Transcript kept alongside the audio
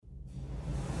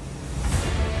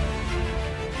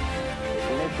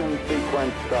Ignition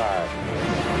sequence start.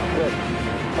 6,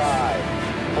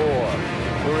 5, 4, 3,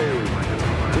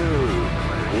 2,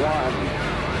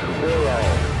 1, 0.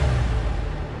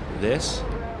 This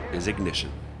is Ignition.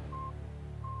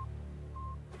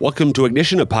 Welcome to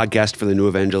Ignition, a podcast for the New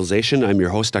Evangelization. I'm your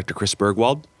host, Dr. Chris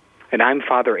Bergwald. And I'm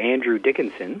Father Andrew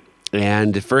Dickinson.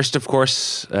 And first, of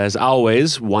course, as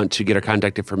always, want to get our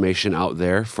contact information out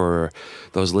there for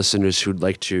those listeners who'd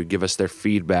like to give us their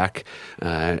feedback,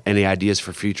 any ideas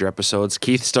for future episodes.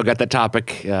 Keith still got that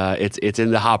topic. It's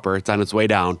in the hopper. It's on its way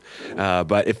down.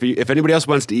 But if anybody else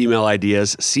wants to email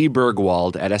ideas,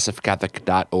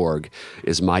 cburgwald@sfcatholic.org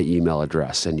is my email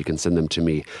address, and you can send them to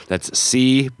me. That's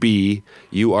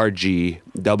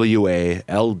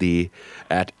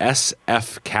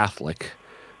cburgwald@sfcatholic.org.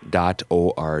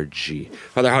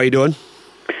 Father, how are you doing?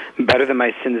 Better than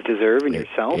my sins deserve, and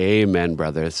yourself? Amen,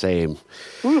 brother. Same.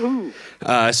 Woohoo!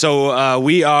 So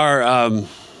we are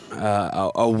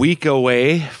a week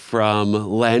away from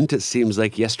Lent. It seems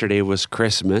like yesterday was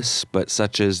Christmas, but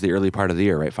such is the early part of the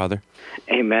year, right, Father?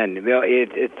 Amen. Well, I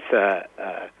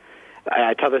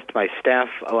tell this to my staff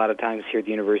a lot of times here at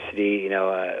the university. As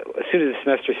soon as the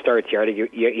semester starts, you have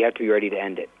to be ready to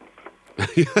end it.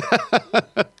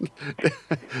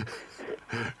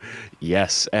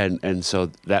 Yes, and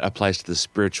so that applies to the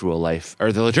spiritual life,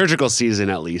 or the liturgical season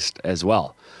at least, as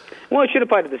well. Well, it should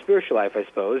apply to the spiritual life, I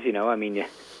suppose. You never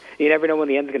know when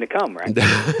the end's going to come, right?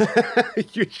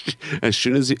 As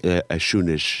soon as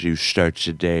you start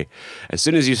the day, as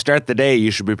soon as you start the day, you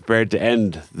should be prepared to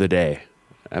end the day.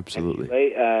 Absolutely.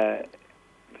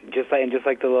 Just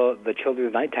like the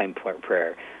children's nighttime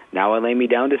prayer. Now I lay me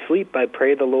down to sleep. I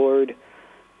pray the Lord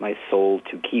my soul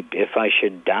to keep. If I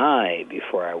should die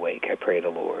before I wake, I pray the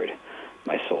Lord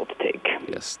my soul to take.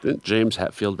 Yes. Didn't James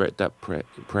Hetfield write that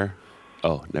prayer?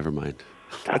 Oh, never mind.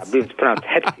 I believe it's pronounced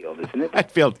Hetfield, isn't it?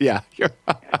 Hetfield, yeah.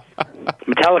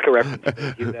 Metallica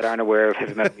references, you that aren't aware of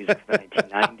heavy metal music from the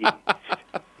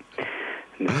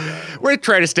 1990s. We're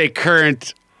trying to stay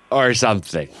current or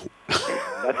something.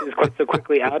 Nothing is quite so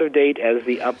quickly out of date as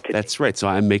the up-to-date. That's right. So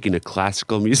I'm making a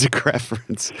classical music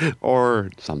reference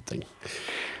or something.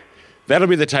 That'll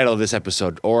be the title of this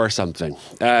episode, or something.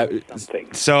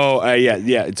 So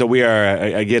we are,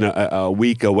 again, a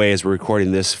week away as we're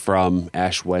recording this from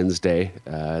Ash Wednesday,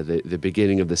 the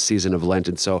beginning of the season of Lent.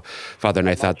 And so, Father and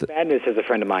I thought that... March Madness, as a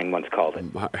friend of mine once called it.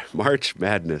 March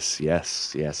Madness,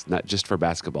 yes, not just for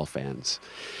basketball fans.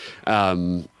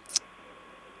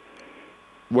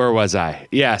 Where was I?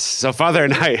 Yes. So Father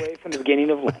and I... Away from the beginning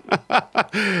of Lent.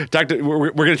 We're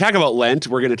going to talk about Lent.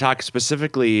 We're going to talk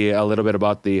specifically a little bit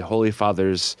about the Holy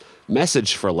Father's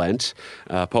message for Lent.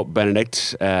 Pope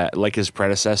Benedict, like his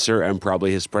predecessor and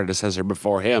probably his predecessor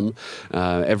before him,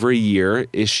 every year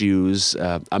issues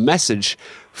a message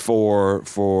for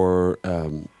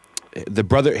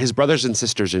his brothers and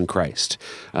sisters in Christ.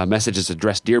 Message is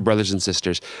addressed, dear brothers and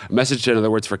sisters. A message, in other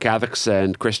words, for Catholics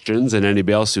and Christians and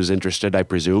anybody else who's interested, I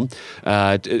presume,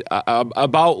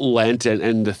 about Lent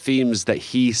and the themes that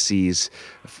he sees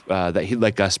that he'd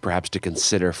like us perhaps to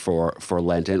consider for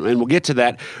Lent. And we'll get to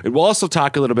that. And we'll also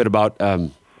talk a little bit about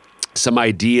some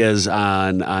ideas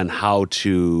on how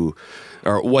to,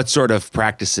 or what sort of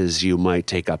practices you might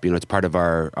take up. It's part of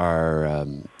our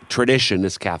tradition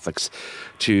as Catholics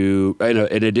to,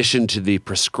 in addition to the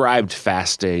prescribed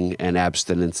fasting and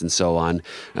abstinence and so on,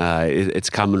 it's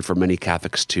common for many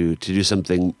Catholics to do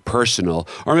something personal,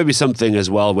 or maybe something as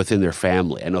well within their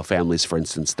family. I know families, for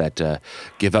instance, that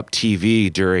give up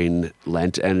TV during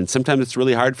Lent, and sometimes it's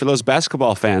really hard for those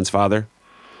basketball fans, Father.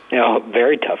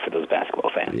 Very tough for those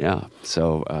basketball fans. Yeah,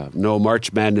 so no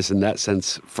March Madness in that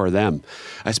sense for them.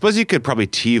 I suppose you could probably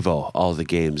TiVo all the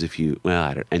games if you,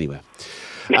 anyway.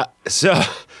 But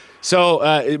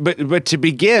to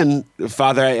begin,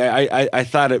 Father, I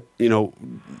thought it,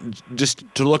 just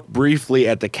to look briefly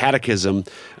at the Catechism,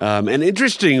 and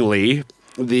interestingly,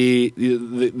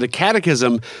 the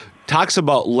Catechism talks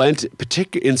about Lent,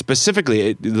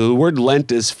 specifically, the word Lent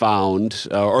is found,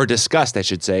 or discussed, I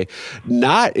should say,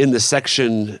 not in the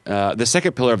section, the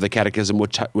second pillar of the Catechism,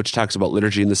 which talks about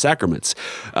liturgy and the sacraments.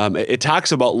 It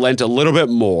talks about Lent a little bit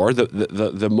more,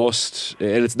 the most,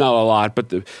 and it's not a lot, but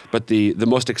the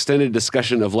most extended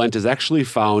discussion of Lent is actually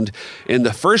found in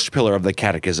the first pillar of the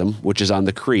Catechism, which is on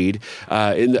the Creed,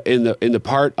 in the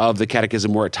part of the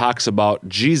Catechism where it talks about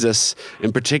Jesus,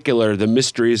 in particular, the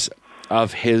mysteries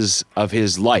of his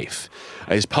life,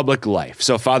 his public life.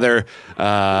 So, Father,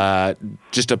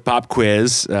 just a pop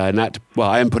quiz. I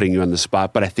am putting you on the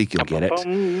spot, but I think you'll get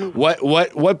it.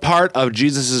 What part of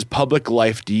Jesus' public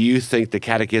life do you think the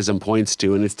Catechism points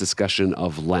to in its discussion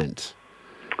of Lent?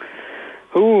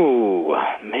 Ooh,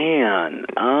 Man,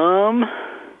 I'm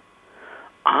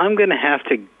going to have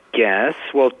to guess,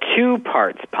 well, 2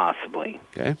 parts possibly.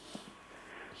 Okay.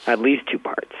 At least 2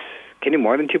 parts. Can you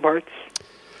more than 2 parts?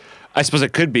 I suppose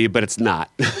it could be, but it's not.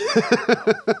 Is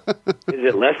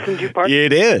it less than 2 parts?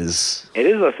 It is. It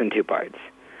is less than 2 parts.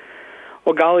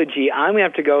 Well, golly gee, I'm going to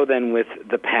have to go then with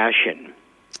the Passion.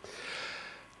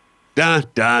 Dun,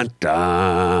 dun,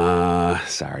 dun.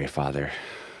 Sorry, Father.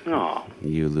 Oh.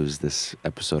 You lose this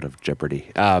episode of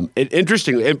Jeopardy.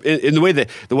 Interestingly, in the way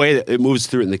that it moves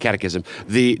through in the Catechism,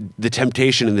 the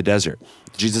temptation in the desert.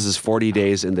 Jesus is 40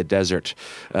 days in the desert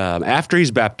after he's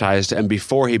baptized and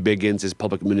before he begins his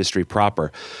public ministry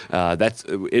proper. That's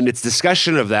in its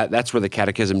discussion of that. That's where the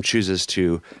Catechism chooses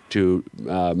to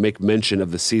make mention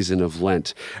of the season of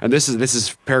Lent. And this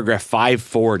is paragraph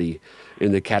 540.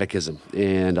 In the Catechism,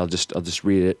 and I'll just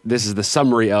read it. This is the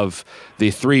summary of the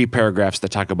 3 paragraphs that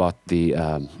talk about the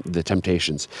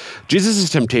temptations. Jesus'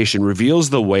 temptation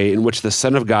reveals the way in which the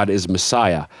Son of God is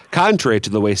Messiah, contrary to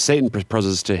the way Satan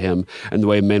proposes to him and the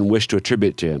way men wish to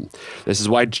attribute to him. This is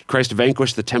why Christ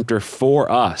vanquished the tempter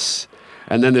for us.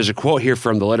 And then there's a quote here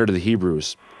from the letter to the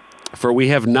Hebrews. For we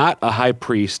have not a high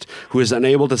priest who is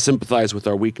unable to sympathize with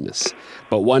our weakness,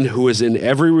 but one who in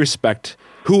every respect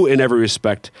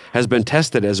has been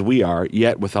tested as we are,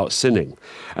 yet without sinning.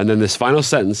 And then this final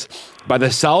sentence, by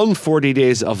the solemn 40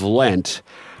 days of Lent,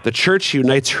 the church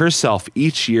unites herself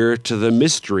each year to the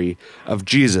mystery of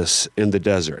Jesus in the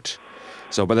desert.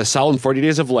 So by the solemn 40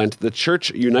 days of Lent, the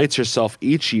church unites herself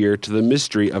each year to the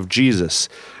mystery of Jesus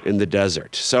in the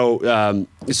desert. So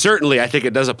certainly, I think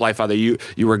it does apply, Father. The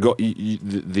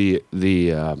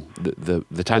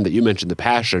time that you mentioned the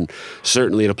Passion,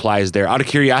 certainly it applies there. Out of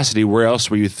curiosity, where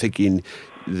else were you thinking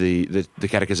the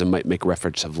Catechism might make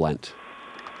reference of Lent?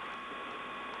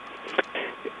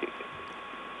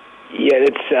 Yeah,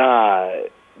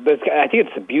 but I think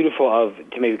it's beautiful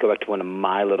to maybe go back to one of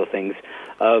my little things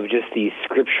of just the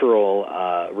scriptural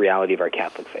reality of our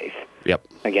Catholic faith. Yep.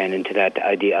 Again, into that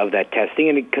idea of that testing,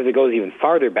 and because it goes even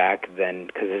farther back than,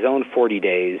 because his own 40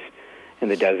 days in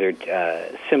the desert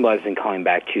symbolizes and calling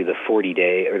back to the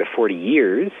 40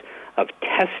 years of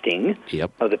testing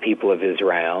of the people of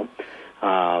Israel.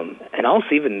 And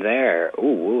also even there,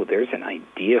 there's an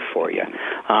idea for you.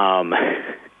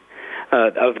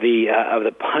 Of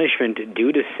the punishment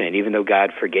due to sin. Even though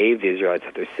God forgave the Israelites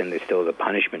of their sin, there still is a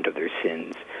punishment of their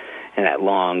sins and that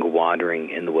long wandering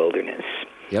in the wilderness.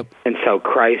 Yep. And so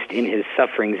Christ, in his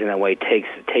sufferings in that way,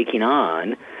 taking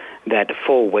on that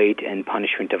full weight and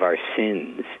punishment of our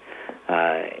sins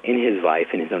in his life,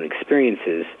 in his own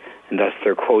experiences, and thus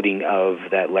they're quoting of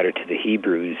that letter to the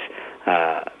Hebrews,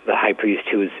 the high priest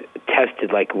who is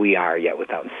tested like we are, yet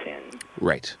without sin.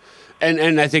 Right.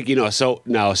 And I think, so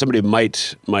now somebody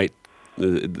might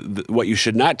what you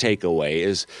should not take away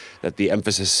is that the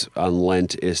emphasis on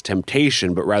Lent is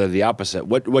temptation, but rather the opposite.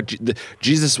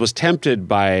 Jesus was tempted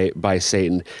by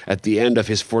Satan at the end of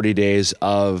his 40 days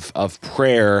of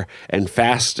prayer and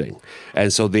fasting.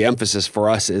 And so the emphasis for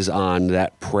us is on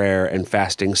that prayer and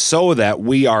fasting so that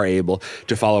we are able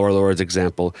to follow our Lord's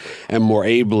example and more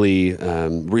ably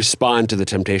respond to the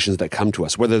temptations that come to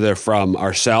us, whether they're from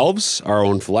ourselves, our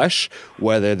own flesh,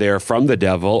 whether they're from the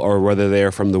devil, or whether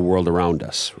they're from the world around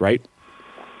us, right?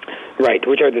 Right,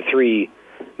 which are the 3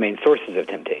 main sources of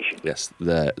temptation. Yes,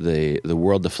 the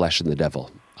world, the flesh, and the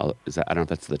devil. I don't know if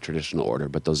that's the traditional order,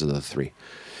 but those are the 3.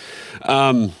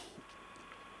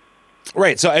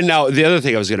 Right. So, and now the other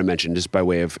thing I was going to mention, just by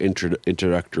way of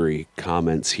introductory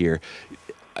comments here,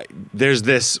 there's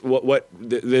this.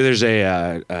 There's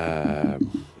a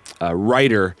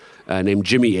writer named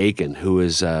Jimmy Akin, who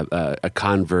is a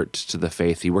convert to the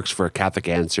faith. He works for Catholic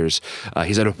Answers.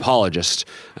 He's an apologist.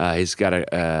 He's got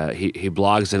he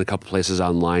blogs in a couple places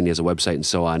online. He has a website and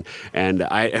so on. And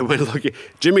I went looking.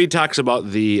 Jimmy talks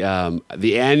about the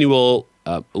annual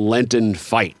Lenten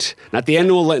fight, not the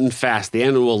annual Lenten fast, the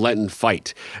annual Lenten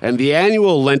fight. And the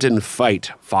annual Lenten fight,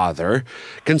 Father,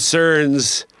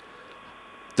 concerns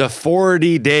the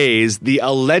 40 days, the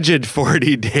alleged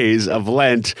 40 days of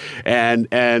Lent,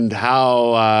 and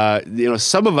how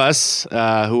some of us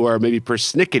who are maybe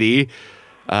persnickety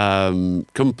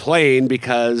complain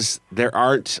because there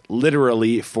aren't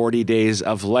literally 40 days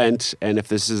of Lent. And if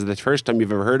this is the first time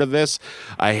you've ever heard of this,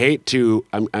 I hate to.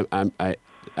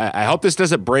 I hope this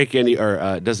doesn't break any,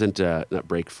 or doesn't not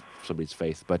break somebody's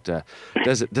faith, but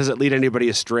doesn't lead anybody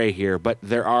astray here. But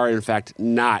there are, in fact,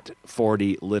 not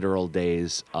 40 literal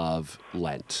days of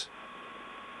Lent.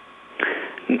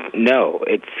 No,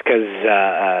 it's because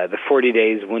the 40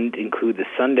 days wouldn't include the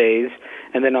Sundays,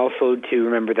 and then also to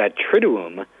remember that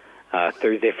Triduum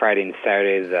Thursday, Friday, and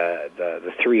Saturday,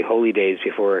 the 3 holy days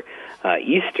before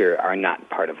Easter, are not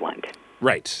part of Lent.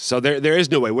 Right. So there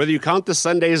is no way, whether you count the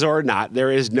Sundays or not,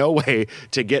 there is no way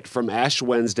to get from Ash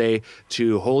Wednesday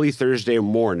to Holy Thursday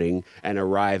morning and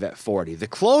arrive at 40. The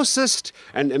closest,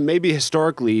 and maybe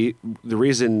historically,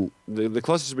 the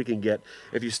closest we can get,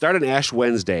 if you start on Ash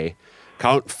Wednesday,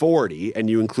 count 40, and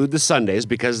you include the Sundays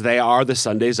because they are the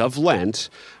Sundays of Lent,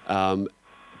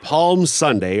 Palm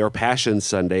Sunday or Passion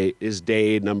Sunday is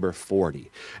day number 40.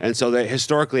 And so that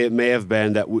historically it may have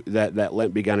been that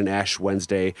Lent began on Ash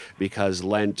Wednesday because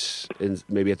Lent,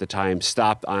 maybe at the time,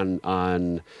 stopped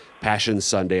on Passion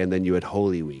Sunday, and then you had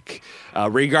Holy Week.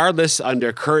 Regardless,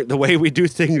 under the way we do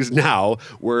things now,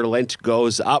 where Lent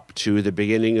goes up to the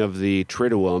beginning of the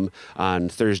Triduum on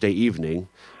Thursday evening,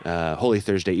 Holy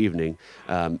Thursday evening,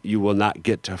 you will not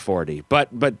get to 40. But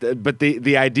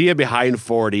the idea behind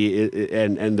 40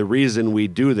 and the reason we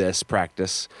do this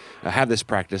practice,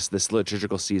 this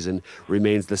liturgical season,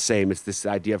 remains the same. It's this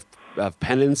idea of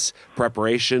penance,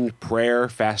 preparation, prayer,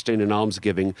 fasting, and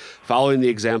almsgiving, following the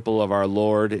example of our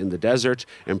Lord in the desert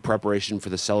in preparation for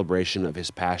the celebration of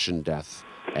his passion, death,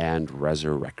 and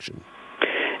resurrection.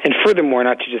 And furthermore,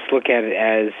 not to just look at it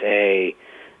as a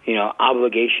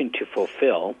obligation to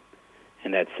fulfill,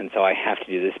 in that sense, I have to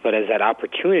do this, but as that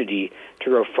opportunity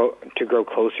to grow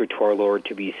closer to our Lord,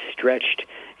 to be stretched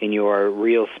in your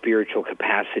real spiritual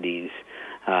capacities,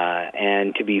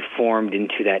 and to be formed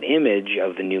into that image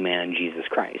of the new man, Jesus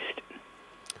Christ.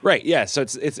 Right. Yeah. So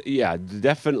it's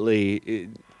definitely.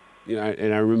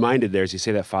 And I'm reminded there, as you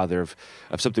say that, Father, of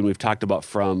something we've talked about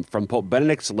from Pope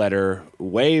Benedict's letter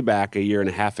way back a year and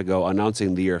a half ago,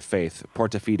 announcing the year of faith,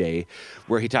 Porta Fidei,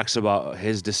 where he talks about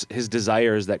his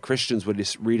desires that Christians would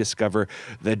rediscover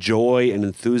the joy and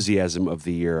enthusiasm of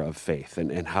the year of faith,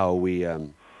 and how we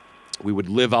would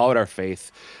live out our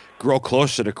faith, grow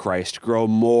closer to Christ, grow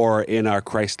more in our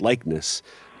Christ-likeness,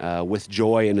 with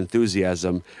joy and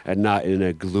enthusiasm, and not in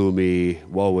a gloomy,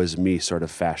 woe is me sort of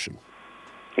fashion.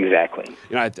 Exactly.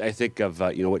 I think of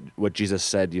what Jesus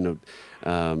said.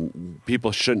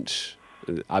 People shouldn't.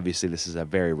 Obviously, this is a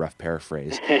very rough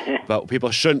paraphrase, but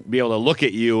people shouldn't be able to look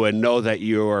at you and know that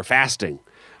you're fasting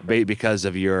because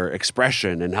of your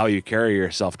expression and how you carry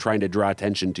yourself, trying to draw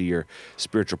attention to your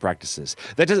spiritual practices.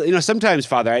 That does, sometimes,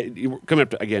 Father, coming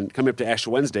up to Ash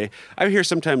Wednesday, I hear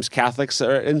sometimes Catholics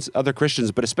and other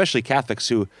Christians, but especially Catholics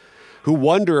who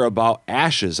wonder about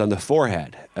ashes on the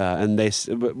forehead,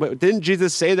 but didn't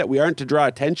Jesus say that we aren't to draw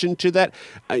attention to that?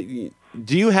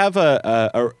 Do you have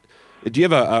a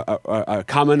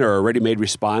common or a ready-made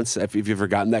response if you've ever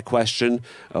gotten that question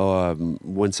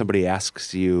when somebody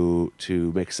asks you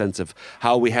to make sense of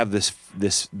how we have this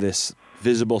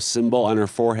visible symbol on our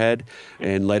forehead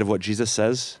in light of what Jesus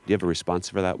says? Do you have a response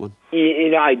for that one?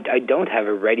 I don't have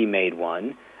a ready-made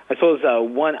one. I suppose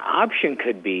one option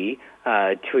could be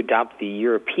to adopt the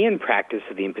European practice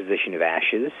of the imposition of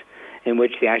ashes, in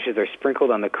which the ashes are sprinkled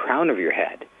on the crown of your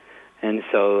head. And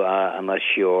so unless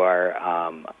you are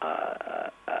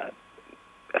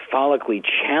follically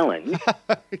challenged,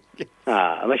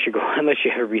 unless you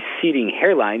have a receding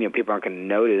hairline, people aren't going to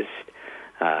notice,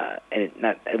 and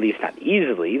at least not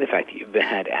easily, the fact that you've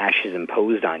had ashes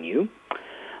imposed on you.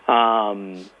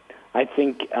 I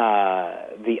think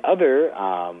the other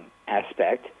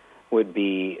aspect would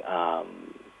be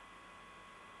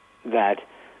that,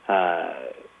 are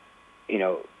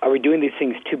we doing these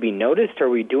things to be noticed, or are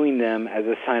we doing them as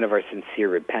a sign of our sincere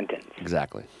repentance?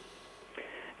 Exactly.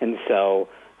 And so,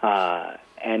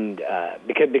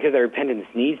 because our repentance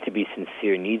needs to be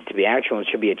sincere, needs to be actual, and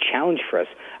should be a challenge for us.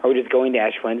 Are we just going to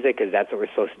Ash Wednesday because that's what we're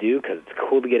supposed to do, because it's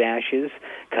cool to get ashes,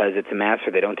 because it's a Mass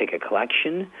where they don't take a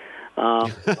collection? Why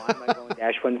am I going to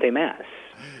Ash Wednesday Mass?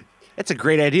 That's a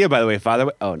great idea, by the way, Father.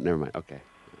 Oh, never mind. Okay.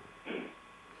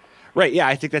 Right. Yeah,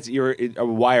 I think that's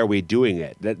why are we doing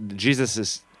it? That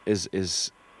Jesus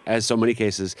is as so many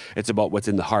cases, it's about what's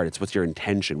in the heart. It's what's your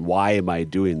intention. Why am I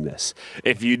doing this?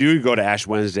 If you do go to Ash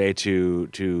Wednesday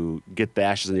to get the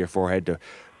ashes on your forehead to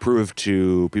prove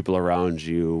to people around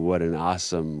you what an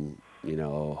awesome,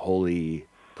 holy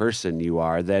person you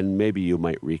are, then maybe you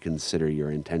might reconsider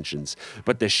your intentions.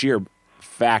 But the sheer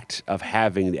fact of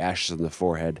having the ashes on the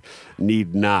forehead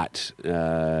need not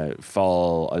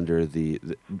fall under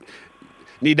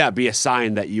need not be a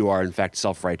sign that you are in fact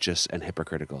self-righteous and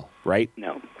hypocritical, right?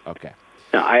 No. Okay.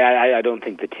 No, I don't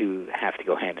think the two have to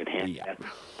go hand in hand. Yeah.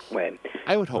 Way.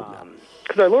 I would hope not.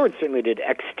 Because our Lord certainly did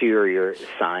exterior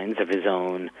signs of his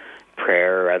own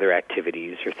prayer or other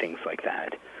activities or things like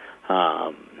that.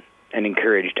 And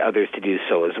encouraged others to do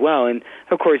so as well. And,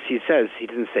 of course, he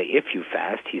doesn't say if you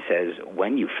fast, he says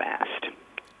when you fast.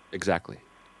 Exactly.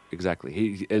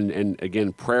 Exactly. And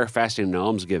again, prayer, fasting, and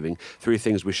almsgiving, three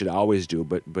things we should always do,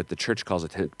 but the church calls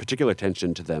particular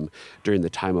attention to them during the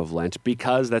time of Lent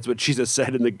because that's what Jesus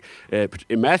said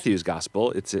in Matthew's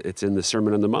gospel. It's in the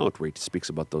Sermon on the Mount where he speaks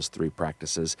about those three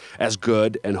practices as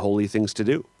good and holy things to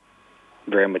do.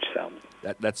 Very much so.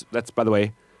 That's by the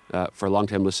way, for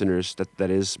longtime listeners,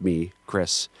 that is me,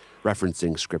 Chris,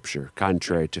 referencing Scripture,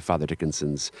 contrary to Father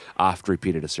Dickinson's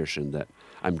oft-repeated assertion that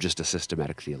I'm just a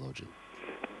systematic theologian.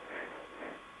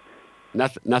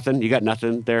 Nothing? You got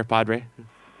nothing there, Padre?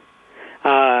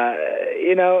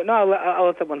 No, I'll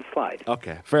let that one slide.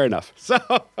 Okay, fair enough. So,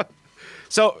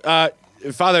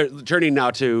 Father, turning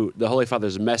now to the Holy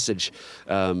Father's message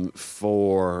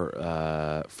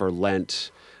for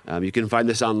Lent. You can find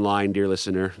this online, dear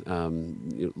listener.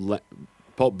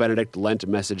 Pope Benedict Lent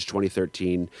Message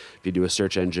 2013. If you do a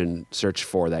search engine search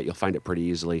for that, you'll find it pretty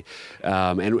easily.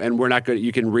 And we're not going.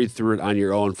 You can read through it on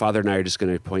your own. Father and I are just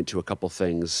going to point to a couple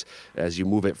things as you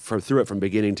move it through it from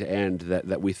beginning to end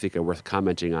that we think are worth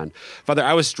commenting on. Father,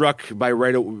 I was struck by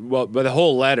by the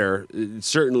whole letter.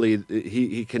 Certainly,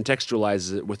 he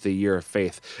contextualizes it with the year of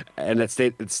faith, and it's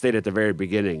stated at the very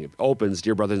beginning. It opens,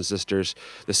 dear brothers and sisters,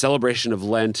 the celebration of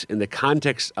Lent in the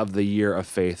context of the year of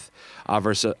faith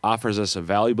offers us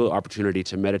a valuable opportunity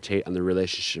to meditate on the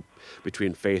relationship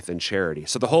between faith and charity.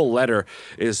 So the whole letter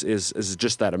is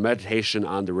just that, a meditation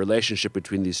on the relationship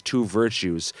between these two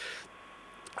virtues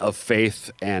of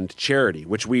faith and charity,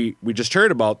 which we just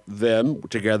heard about them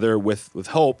together with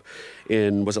Hope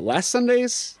in, was it last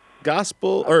Sunday's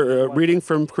gospel or reading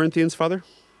from Corinthians, Father?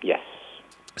 Yes.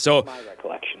 So my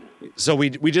recollection. So we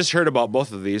just heard about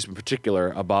both of these, in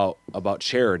particular about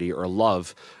charity or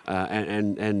love,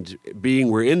 and being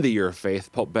we're in the year of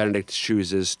faith, Pope Benedict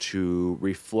chooses to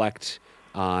reflect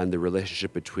on the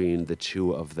relationship between the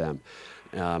two of them.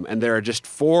 And there are just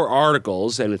 4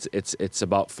 articles, and it's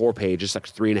about 4 pages, like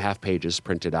 3.5 pages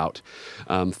printed out.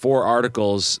 4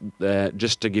 articles,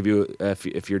 just to give you,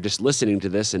 if you're just listening to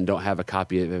this and don't have a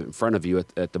copy of it in front of you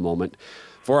at the moment,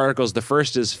 4 articles. The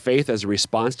first is faith as a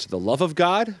response to the love of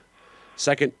God.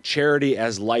 Second, charity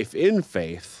as life in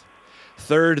faith.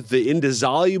 Third, the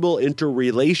indissoluble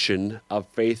interrelation of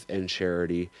faith and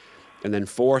charity. And then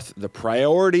fourth, the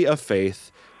priority of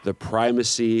faith, the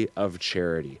primacy of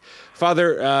charity.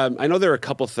 Father, I know there are a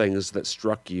couple things that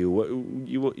struck you.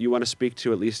 You want to speak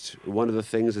to at least one of the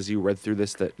things as you read through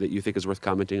this that you think is worth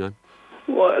commenting on?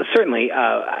 Well, certainly.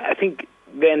 I think,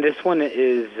 Ben, this one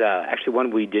is actually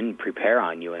one we didn't prepare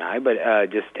on, you and I, but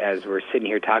just as we're sitting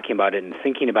here talking about it and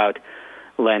thinking about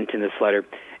Lent in this letter,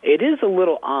 it is a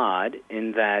little odd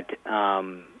in that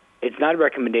it's not a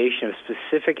recommendation of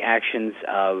specific actions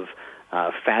of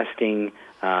fasting,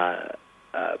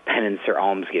 penance, or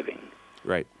almsgiving.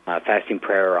 Right. Fasting,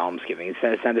 prayer, or almsgiving.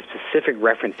 It's not a specific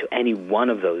reference to any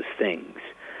one of those things,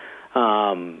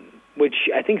 which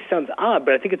I think sounds odd,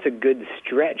 but I think it's a good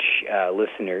stretch,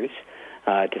 listeners,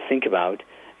 to think about.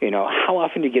 How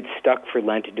often do you get stuck for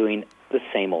Lent doing the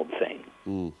same old thing?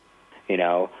 Mm.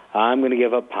 I'm going to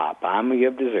give up pop. I'm going to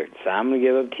give up desserts. I'm going to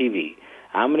give up TV.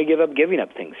 I'm going to give up giving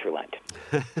up things for Lent.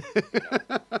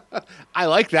 I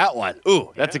like that one.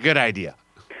 Ooh, that's a good idea.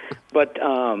 But,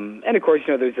 and of course,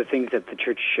 there's the things that the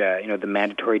church, the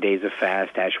mandatory days of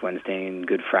fast, Ash Wednesday and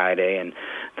Good Friday, and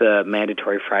the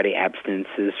mandatory Friday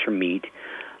abstinences from meat.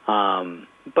 But,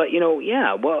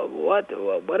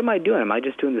 what am I doing? Am I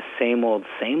just doing the same old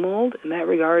in that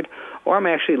regard? Or am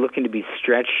I actually looking to be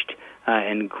stretched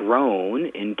and grown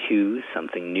into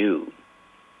something new?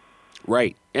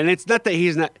 Right. And it's not that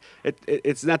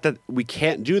it's not that we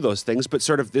can't do those things, but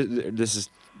sort of this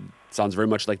sounds very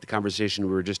much like the conversation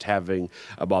we were just having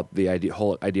about the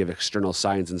whole idea of external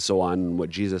signs and so on, and what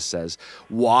Jesus says.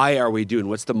 Why are we doing?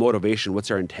 What's the motivation?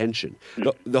 What's our intention?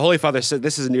 The Holy Father said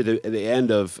this is near the end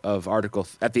of Article.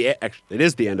 It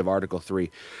is the end of Article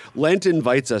 3. Lent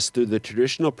invites us through the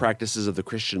traditional practices of the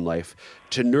Christian life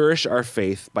to nourish our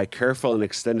faith by careful and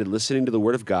extended listening to the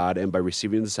Word of God and by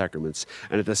receiving the sacraments,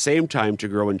 and at the same time to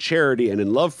grow in charity and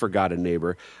in love for God and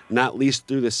neighbor, not least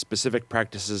through the specific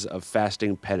practices of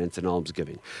fasting, penance, and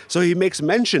almsgiving. So he makes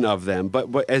mention of them,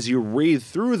 but as you read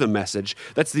through the message,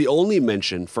 that's the only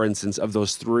mention, for instance, of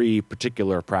those 3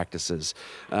 particular practices.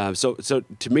 So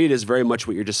to me, it is very much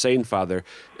what you're just saying, Father,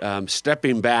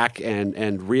 stepping back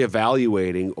and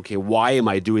reevaluating, okay, why am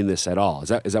I doing this at all? Is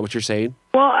that what you're saying?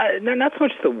 Well, not so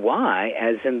much the why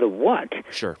as in the what.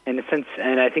 Sure. In a sense,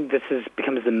 and I think this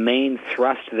becomes the main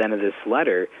thrust then of this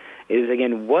letter, is,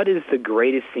 again, what is the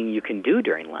greatest thing you can do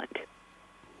during Lent?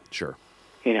 Sure.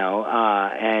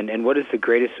 And what is the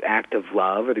greatest act of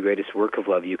love or the greatest work of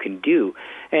love you can do?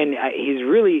 And he's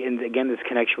really, and again, this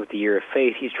connection with the year of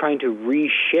faith, he's trying to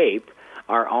reshape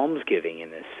our almsgiving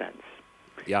in this sense.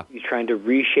 Yeah. He's trying to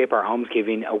reshape our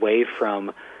almsgiving away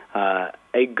from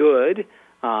a good,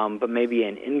 but maybe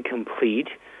an incomplete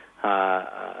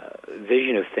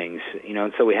vision of things.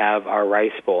 And so we have our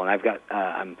rice bowl, and I've got,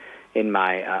 I'm in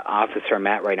my office where I'm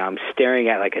at right now, I'm staring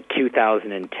at like a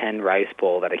 2010 rice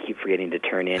bowl that I keep forgetting to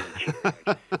turn in.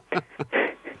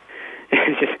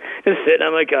 It's just sitting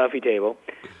on my coffee table,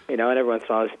 and every once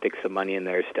in a while I stick some money in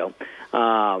there still.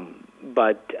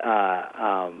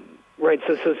 Right,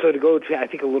 so to go to, I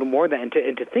think, a little more than,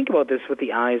 and to think about this with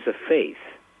the eyes of faith.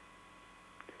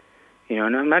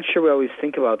 And I'm not sure we always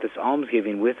think about this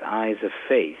almsgiving with eyes of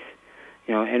faith.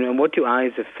 And what do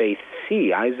eyes of faith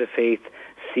see? Eyes of faith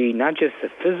see not just the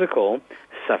physical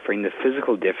suffering, the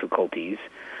physical difficulties,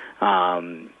 but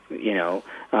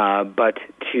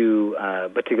to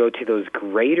go to those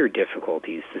greater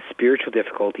difficulties, the spiritual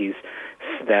difficulties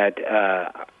that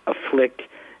afflict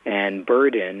and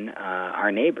burden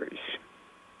our neighbors.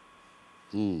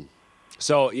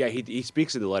 So, yeah, he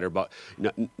speaks in the letter about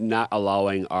not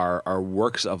allowing our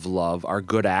works of love, our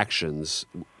good actions,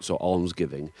 so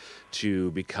almsgiving,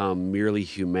 to become merely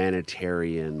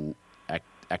humanitarian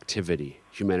activity,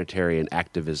 humanitarian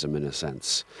activism in a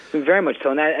sense. Very much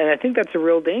so, and I think that's a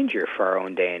real danger for our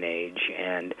own day and age,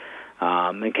 and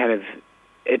kind of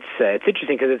it's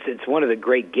interesting because it's one of the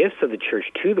great gifts of the church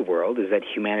to the world is that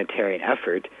humanitarian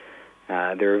effort.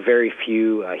 There are very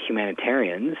few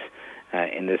humanitarians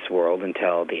in this world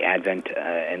until the Advent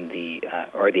the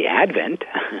Advent.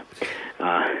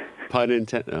 Pun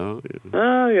intended. Oh,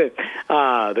 yeah.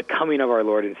 The coming of our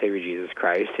Lord and Savior Jesus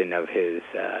Christ and of His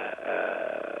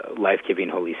life-giving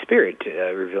Holy Spirit,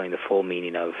 revealing the full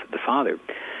meaning of the Father.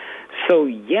 So,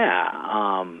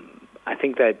 I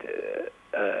think that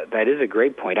that is a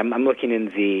great point. I'm looking in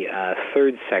the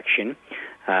third section,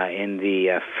 in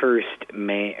the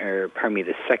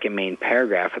the second main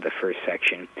paragraph of the first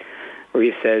section, where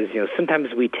he says,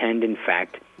 sometimes we tend, in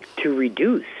fact, to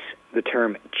reduce the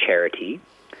term charity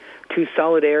to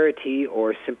solidarity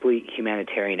or simply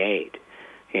humanitarian aid.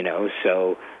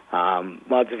 So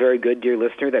while it's very good, dear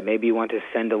listener, that maybe you want to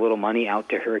send a little money out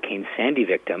to Hurricane Sandy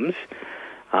victims,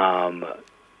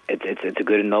 it's a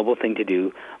good and noble thing to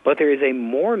do, but there is a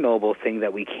more noble thing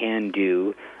that we can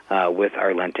do with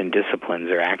our Lenten disciplines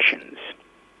or actions.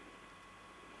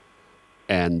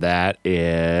 And that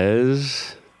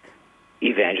is?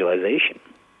 Evangelization.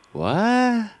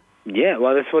 What? Yeah,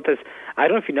 well, that's what this... I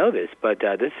don't know if you know this, but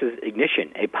this is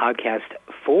Ignition, a podcast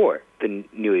for the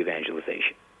new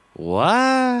evangelization.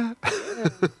 What?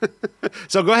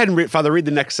 So go ahead and Father, read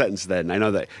the next sentence then. I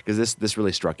know that, because this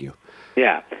really struck you.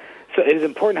 Yeah. So it is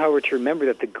important, however, to remember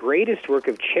that the greatest work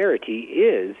of charity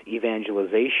is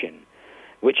evangelization,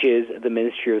 which is the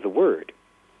ministry of the Word.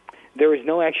 There is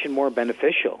no action more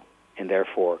beneficial, and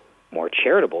therefore more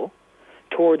charitable,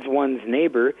 towards one's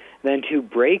neighbor than to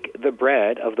break the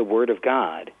bread of the Word of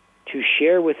God, to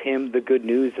share with him the good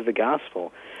news of the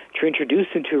gospel, to introduce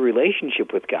him to a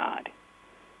relationship with God.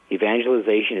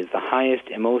 Evangelization is the highest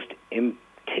and most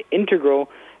integral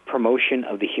promotion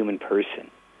of the human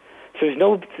person. So there's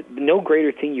no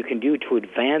greater thing you can do to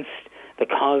advance the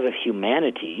cause of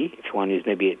humanity, if you want to use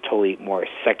maybe a totally more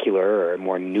secular or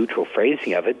more neutral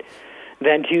phrasing of it,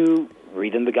 than to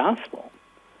read them the gospel,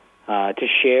 to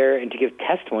share and to give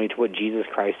testimony to what Jesus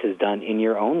Christ has done in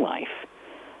your own life,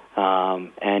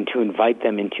 and to invite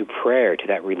them into prayer, to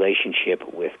that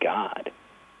relationship with God.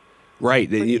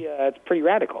 Right. It's pretty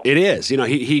radical. It is.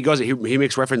 He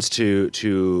makes reference to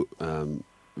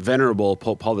Venerable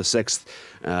Pope Paul VI,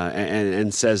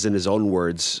 and says in his own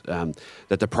words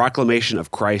that the proclamation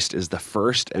of Christ is the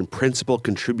first and principal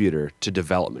contributor to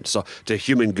development. So to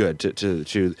human good,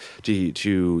 to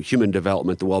human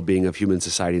development, the well-being of human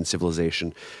society and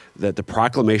civilization. That the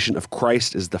proclamation of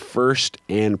Christ is the first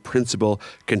and principal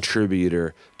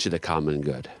contributor to the common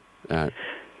good.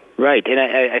 Right, and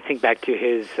I think back to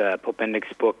his Pope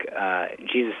Benedict's book,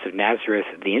 Jesus of Nazareth,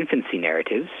 The Infancy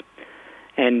Narratives,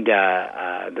 and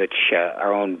which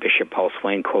our own Bishop Paul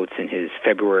Swain quotes in his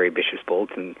February Bishop's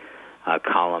Bulletin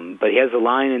column. But he has a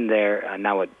line in there,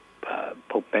 not what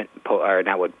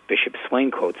not what Bishop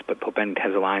Swain quotes, but Pope Benedict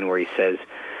has a line where he says,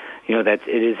 that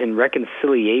it is in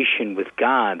reconciliation with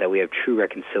God that we have true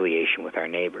reconciliation with our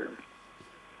neighbor,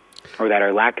 or that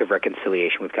our lack of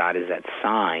reconciliation with God is that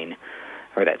sign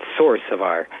or that source of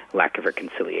our lack of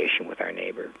reconciliation with our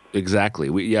neighbor.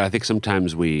 Exactly. I think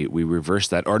sometimes we reverse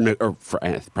that, or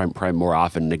probably more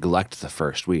often neglect the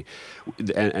first.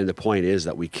 And the point is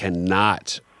that we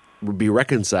cannot be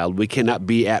reconciled. We cannot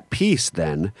be at peace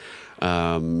then,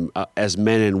 as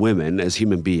men and women, as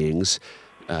human beings,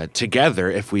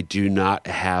 together if we do not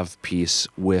have peace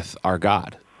with our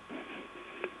God.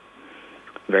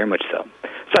 Very much so.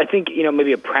 So I think,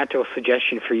 maybe a practical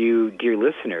suggestion for you, dear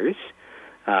listeners,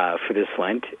 for this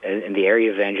Lent in the area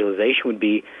of evangelization would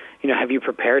be, have you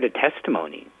prepared a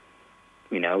testimony?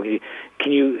 Can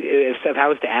you, if I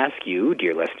was to ask you,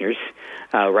 dear listeners,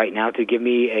 right now to give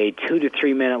me a 2 to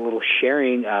 3 minute little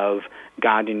sharing of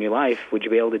God in your life, would you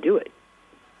be able to do it?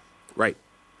 Right.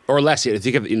 Or less, if you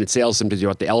think of in sales, sometimes you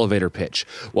want the elevator pitch.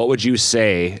 What would you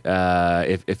say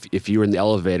if you were in the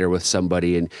elevator with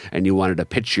somebody and you wanted to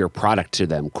pitch your product to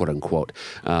them, quote unquote?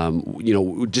 Can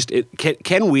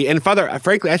we? And Father,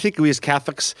 frankly, I think we as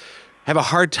Catholics have a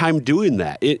hard time doing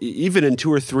that, even in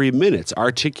 2 or 3 minutes,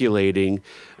 articulating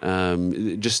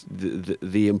just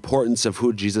the importance of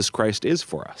who Jesus Christ is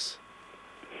for us.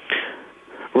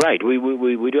 Right.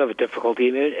 We do have a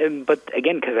difficulty, but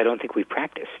again, because I don't think we've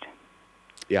practiced.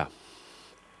 Yeah.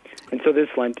 And so this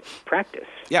Lent, practice.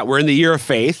 Yeah, we're in the year of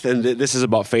faith, and this is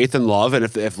about faith and love. And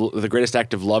if the greatest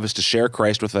act of love is to share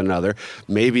Christ with another,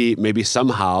 maybe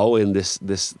somehow in this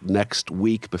next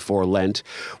week before Lent,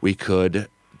 we could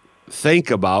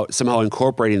think about somehow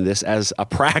incorporating this as a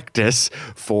practice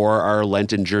for our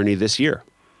Lenten journey this year.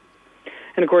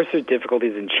 And of course, there's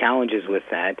difficulties and challenges with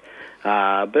that.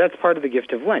 But that's part of the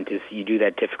gift of Lent, is you do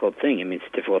that difficult thing. I mean,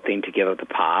 it's a difficult thing to give up the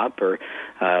pop or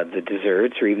the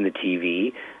desserts or even the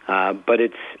TV. But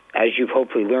it's, as you've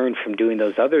hopefully learned from doing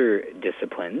those other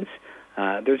disciplines,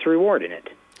 there's a reward in it.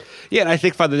 Yeah, and I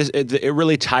think, Father, it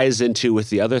really ties into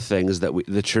with the other things that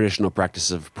the traditional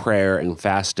practice of prayer and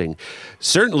fasting.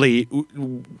 Certainly,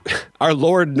 our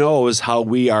Lord knows how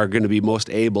we are going to be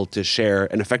most able to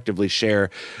share and effectively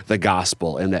share the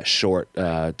gospel in that short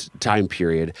time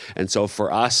period. And so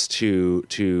for us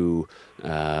to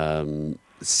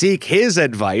seek his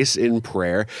advice in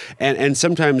prayer and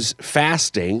sometimes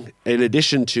fasting, in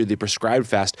addition to the prescribed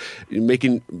fast,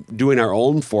 doing our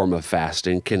own form of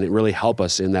fasting can really help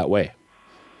us in that way.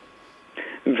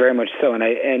 Very much so,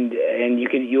 and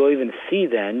you'll even see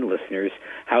then, listeners,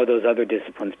 how those other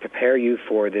disciplines prepare you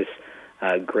for this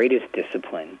greatest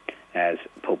discipline, as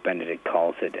Pope Benedict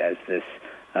calls it, as this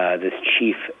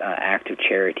chief act of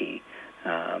charity,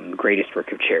 greatest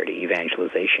work of charity,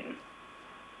 evangelization.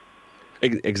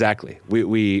 Exactly.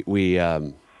 We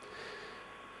can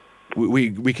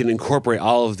incorporate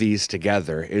all of these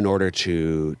together in order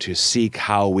to seek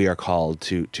how we are called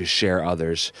to share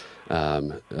others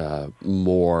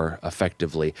more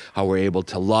effectively, how we're able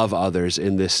to love others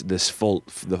in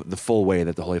the full way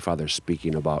that the Holy Father is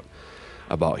speaking about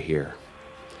here.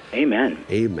 Amen.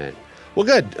 Amen. Well,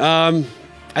 good.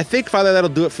 I think, Father, that'll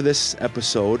do it for this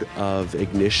episode of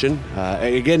Ignition.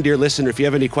 Again, dear listener, if you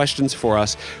have any questions for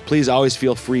us, please always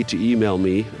feel free to email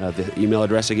me. The email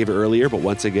address I gave you earlier, but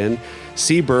once again,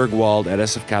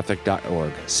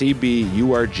 cburgwald@sfcatholic.org,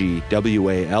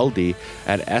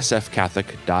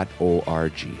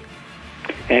 cburgwald@sfcatholic.org.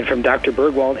 And from Dr.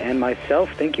 Burgwald and myself,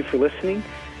 thank you for listening,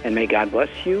 and may God bless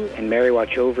you, and Mary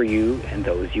watch over you and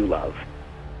those you love.